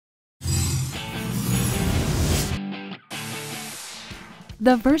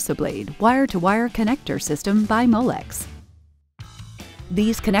the VersaBlade Wire-to-Wire Connector System by Molex.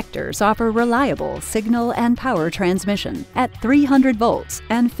 These connectors offer reliable signal and power transmission at 300 volts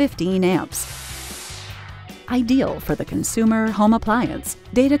and 15 amps. Ideal for the consumer, home appliance,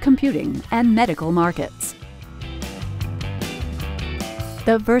 data computing, and medical markets.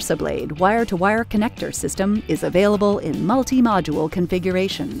 The VersaBlade Wire-to-Wire Connector System is available in multi-module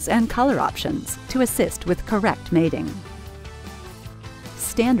configurations and color options to assist with correct mating.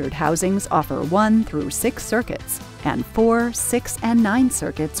 Standard housings offer 1 through 6 circuits and 4, 6, and 9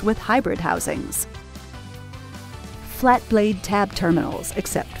 circuits with hybrid housings. Flat blade tab terminals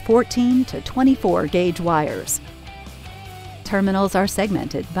accept 14 to 24 gauge wires. Terminals are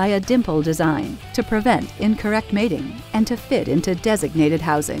segmented by a dimple design to prevent incorrect mating and to fit into designated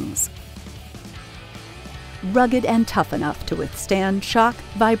housings. Rugged and tough enough to withstand shock,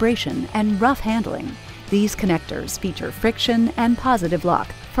 vibration, and rough handling, these connectors feature friction and positive lock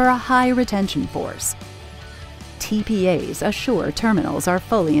for a high retention force. TPAs assure terminals are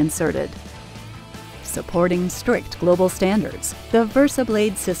fully inserted. Supporting strict global standards, the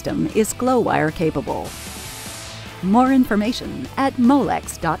VersaBlade system is glow wire capable. More information at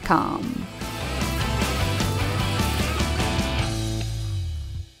molex.com.